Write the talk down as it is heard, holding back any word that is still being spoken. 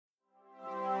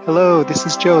Hello, this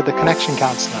is Joe, the Connection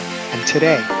Counselor, and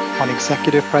today on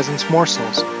Executive Presence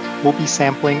Morsels, we'll be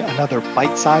sampling another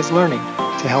bite-sized learning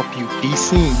to help you be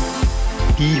seen,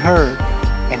 be heard,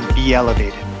 and be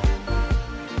elevated.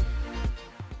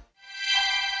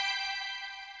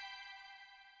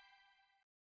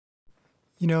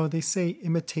 You know, they say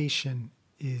imitation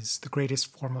is the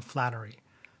greatest form of flattery,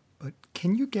 but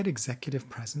can you get executive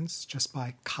presence just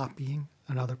by copying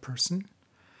another person?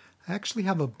 I actually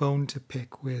have a bone to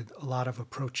pick with a lot of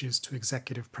approaches to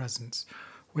executive presence,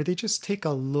 where they just take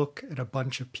a look at a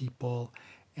bunch of people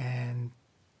and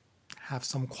have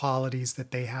some qualities that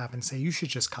they have and say, you should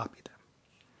just copy them.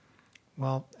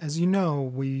 Well, as you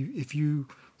know, if you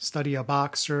study a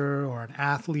boxer or an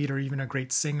athlete or even a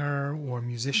great singer or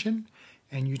musician,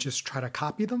 and you just try to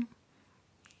copy them,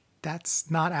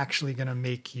 that's not actually going to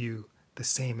make you the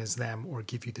same as them or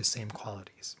give you the same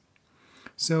qualities.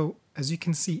 So, as you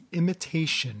can see,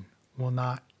 imitation will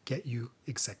not get you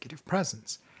executive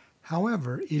presence.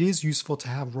 However, it is useful to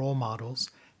have role models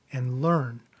and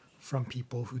learn from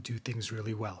people who do things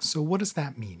really well. So what does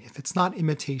that mean? If it's not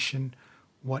imitation,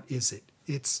 what is it?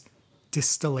 It's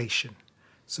distillation.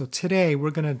 So today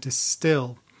we're going to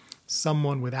distill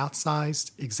someone with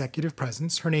outsized executive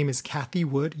presence. Her name is Cathie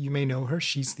Wood. You may know her.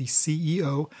 She's the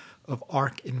CEO of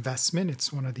ARK Investment.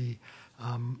 It's one of the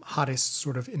hottest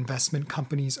sort of investment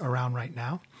companies around right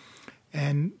now.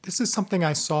 And this is something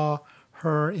I saw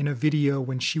her in a video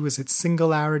when she was at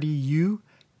Singularity U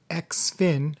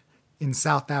XFin in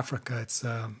South Africa. It's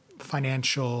a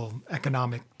financial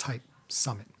economic type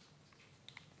summit.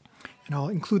 And I'll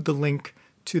include the link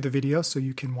to the video so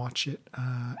you can watch it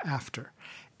after.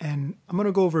 And I'm going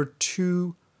to go over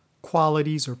two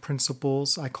qualities or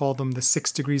principles. I call them the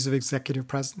 6 degrees of executive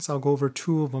presence. I'll go over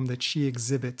two of them that she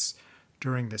exhibits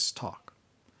during this talk.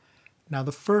 Now,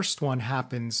 the first one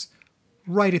happens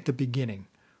right at the beginning,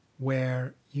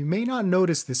 where you may not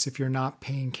notice this if you're not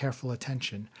paying careful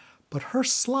attention, but her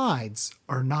slides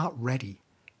are not ready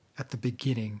at the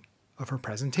beginning of her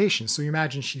presentation. So you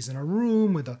imagine she's in a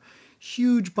room with a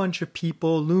huge bunch of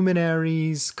people,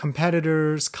 luminaries,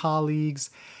 competitors,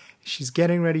 colleagues. She's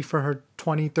getting ready for her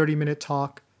 20, 30-minute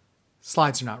talk.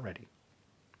 Slides are not ready.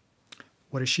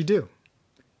 What does she do?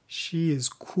 She is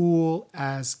cool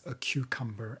as a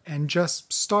cucumber and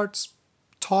just starts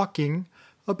talking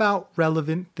about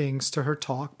relevant things to her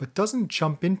talk, but doesn't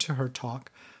jump into her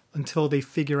talk until they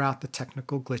figure out the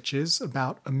technical glitches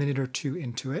about a minute or two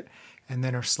into it. And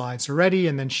then her slides are ready,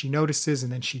 and then she notices,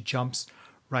 and then she jumps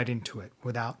right into it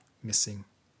without missing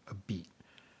a beat.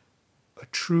 A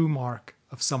true mark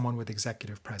of someone with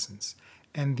executive presence.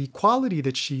 And the quality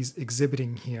that she's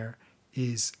exhibiting here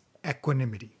is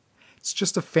equanimity. It's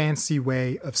just a fancy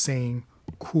way of saying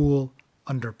cool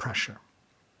under pressure.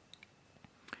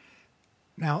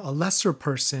 Now, a lesser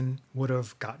person would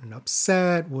have gotten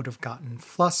upset, would have gotten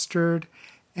flustered.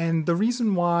 And the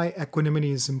reason why equanimity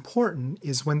is important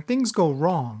is when things go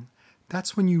wrong,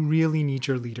 that's when you really need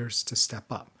your leaders to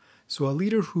step up. So a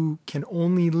leader who can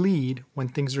only lead when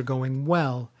things are going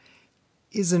well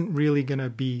isn't really going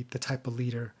to be the type of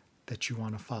leader that you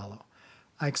want to follow.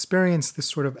 I experienced this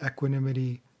sort of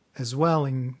equanimity as well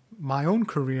in my own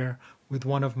career with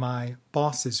one of my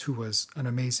bosses who was an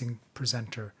amazing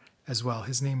presenter as well.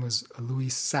 His name was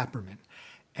Luis Sapperman.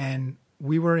 And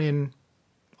we were in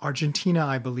Argentina,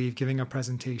 I believe, giving a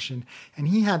presentation. And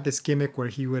he had this gimmick where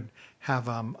he would have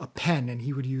a pen, and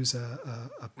he would use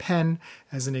a pen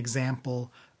as an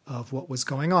example of what was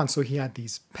going on. So he had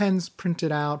these pens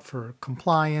printed out for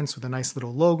compliance with a nice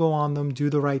little logo on them, do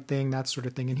the right thing, that sort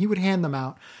of thing. And he would hand them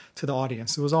out to the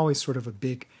audience. It was always sort of a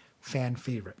big fan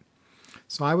favorite.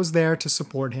 So I was there to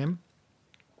support him,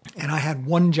 and I had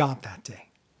one job that day.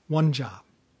 One job.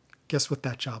 Guess what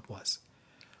that job was?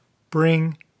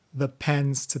 Bring the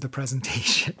pens to the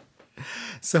presentation.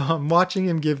 So I'm watching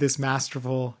him give this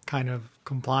masterful kind of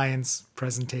compliance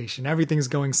presentation. Everything's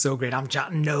going so great. I'm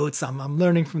jotting notes. I'm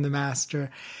learning from the master.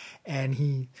 And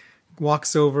he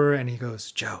walks over and he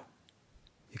goes, Joe,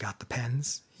 you got the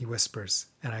pens? He whispers.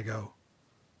 And I go,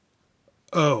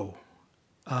 oh,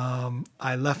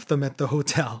 I left them at the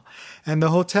hotel. And the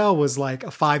hotel was like a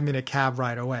 5-minute cab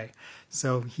ride away.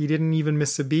 So he didn't even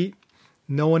miss a beat.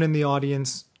 No one in the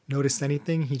audience noticed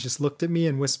anything. He just looked at me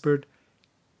and whispered,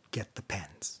 get the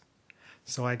pens.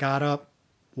 So I got up,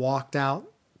 walked out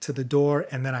to the door,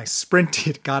 and then I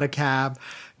sprinted, got a cab,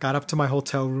 got up to my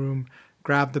hotel room,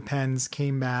 grabbed the pens,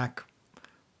 came back,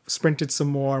 sprinted some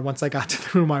more. Once I got to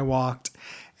the room, I walked,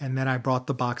 and then I brought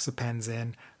the box of pens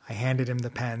in. I handed him the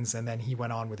pens, and then he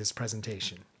went on with his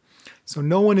presentation. So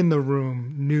no one in the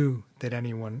room knew that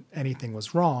anything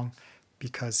was wrong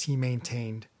because he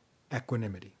maintained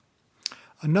equanimity.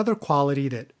 Another quality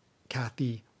that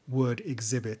Cathie Wood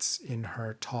exhibits in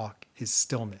her talk is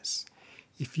stillness.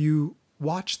 If you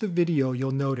watch the video,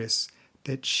 you'll notice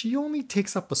that she only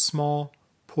takes up a small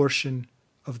portion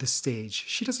of the stage.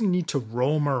 She doesn't need to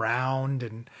roam around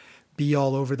and be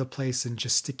all over the place and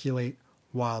gesticulate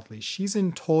wildly. She's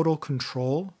in total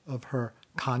control of her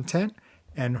content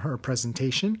and her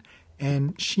presentation,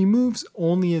 and she moves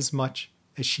only as much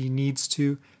as she needs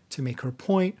to make her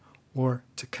point or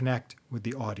to connect with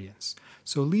the audience.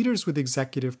 So leaders with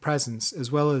executive presence,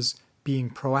 as well as being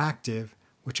proactive,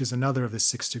 which is another of the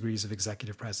 6 degrees of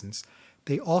executive presence,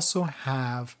 they also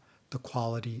have the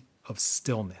quality of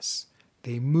stillness.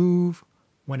 They move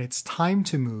when it's time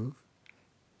to move,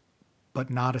 but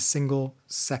not a single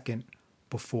second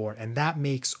before. And that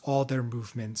makes all their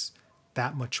movements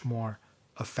that much more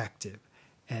effective.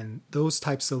 And those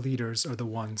types of leaders are the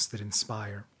ones that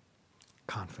inspire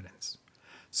confidence.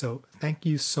 So thank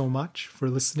you so much for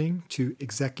listening to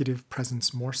Executive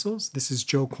Presence Morsels. This is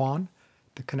Joe Kwan,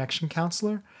 the Connection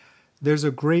Counselor. There's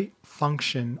a great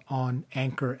function on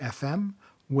Anchor FM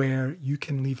where you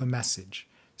can leave a message.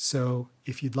 So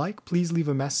if you'd like, please leave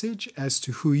a message as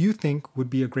to who you think would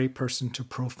be a great person to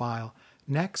profile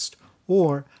next,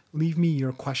 or leave me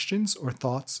your questions or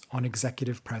thoughts on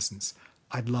executive presence.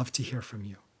 I'd love to hear from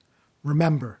you.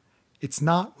 Remember, it's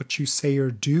not what you say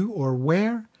or do or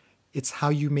wear, it's how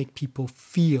you make people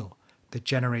feel that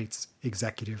generates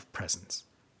executive presence.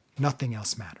 Nothing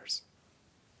else matters.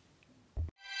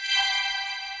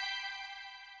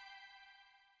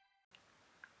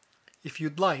 If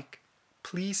you'd like,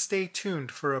 please stay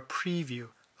tuned for a preview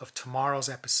of tomorrow's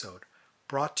episode,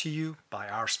 brought to you by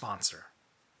our sponsor.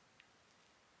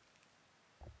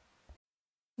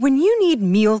 When you need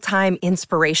mealtime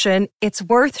inspiration, it's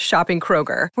worth shopping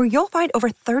Kroger, where you'll find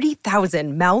over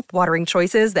 30,000 mouth-watering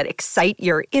choices that excite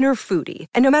your inner foodie.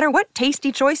 And no matter what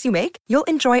tasty choice you make, you'll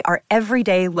enjoy our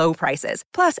everyday low prices,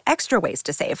 plus extra ways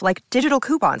to save, like digital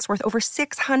coupons worth over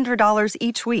 $600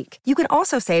 each week. You can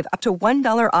also save up to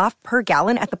 $1 off per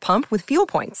gallon at the pump with fuel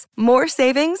points. More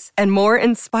savings and more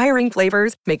inspiring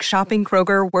flavors make shopping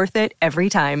Kroger worth it every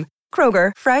time.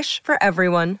 Kroger, fresh for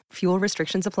everyone. Fuel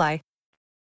restrictions apply.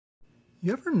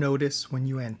 You ever notice when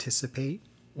you anticipate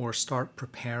or start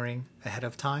preparing ahead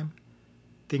of time,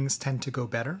 things tend to go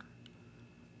better?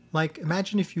 Like,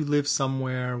 imagine if you live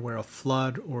somewhere where a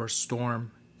flood or a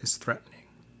storm is threatening.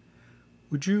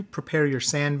 Would you prepare your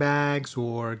sandbags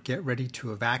or get ready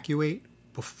to evacuate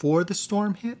before the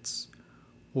storm hits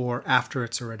or after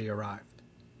it's already arrived?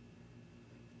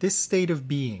 This state of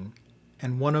being,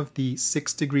 and one of the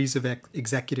 6 degrees of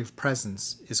executive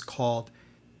presence, is called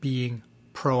being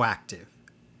proactive.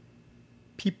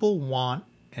 People want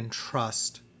and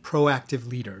trust proactive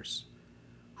leaders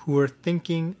who are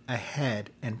thinking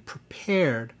ahead and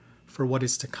prepared for what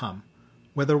is to come,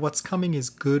 whether what's coming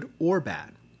is good or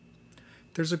bad.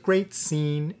 There's a great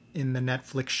scene in the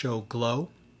Netflix show Glow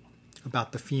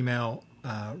about the female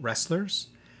wrestlers,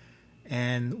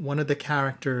 and one of the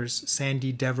characters,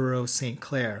 Sandy Devereaux St.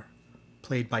 Clair,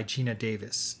 played by Gina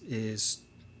Davis, is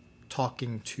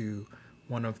talking to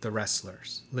one of the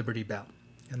wrestlers, Liberty Bell.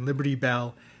 And Liberty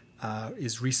Bell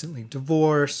is recently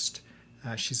divorced.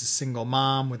 She's a single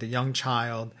mom with a young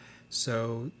child.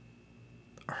 So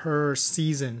her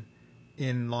season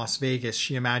in Las Vegas,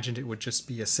 she imagined it would just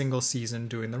be a single season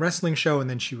doing the wrestling show, and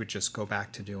then she would just go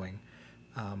back to doing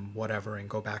whatever and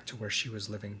go back to where she was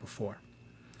living before.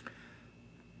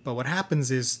 But what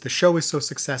happens is the show is so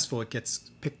successful, it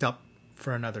gets picked up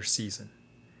for another season.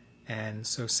 And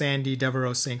so Sandy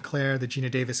Devereaux St. Clair, the Gina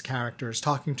Davis character, is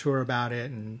talking to her about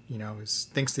it and,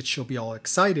 thinks that she'll be all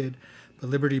excited. But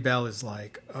Liberty Bell is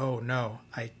like, oh, no,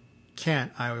 I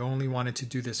can't. I only wanted to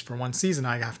do this for one season.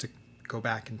 I have to go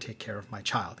back and take care of my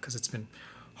child because it's been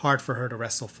hard for her to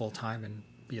wrestle full time and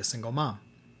be a single mom.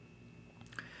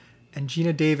 And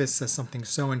Gina Davis says something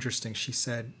so interesting. She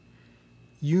said,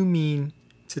 "You mean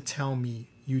to tell me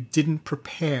you didn't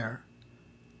prepare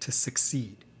to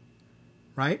succeed?"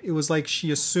 Right? It was like she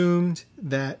assumed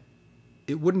that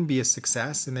it wouldn't be a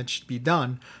success and that she'd be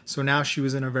done. So now she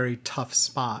was in a very tough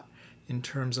spot in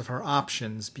terms of her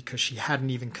options because she hadn't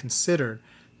even considered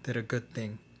that a good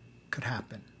thing could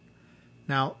happen.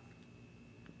 Now,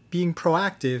 being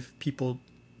proactive, people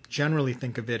generally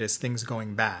think of it as things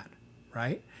going bad,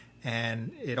 right?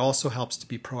 And it also helps to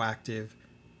be proactive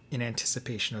in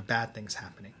anticipation of bad things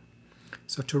happening.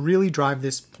 So to really drive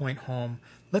this point home,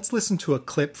 let's listen to a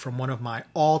clip from one of my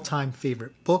all-time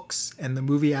favorite books and the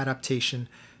movie adaptation,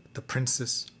 The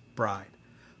Princess Bride.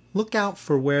 Look out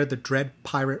for where the dread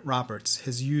pirate Roberts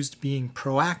has used being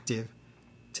proactive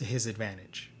to his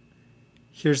advantage.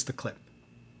 Here's the clip.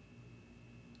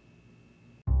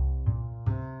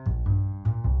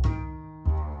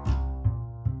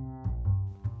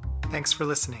 Thanks for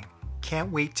listening.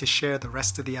 Can't wait to share the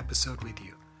rest of the episode with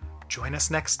you. Join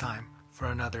us next time for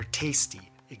another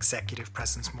tasty executive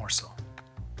presence morsel.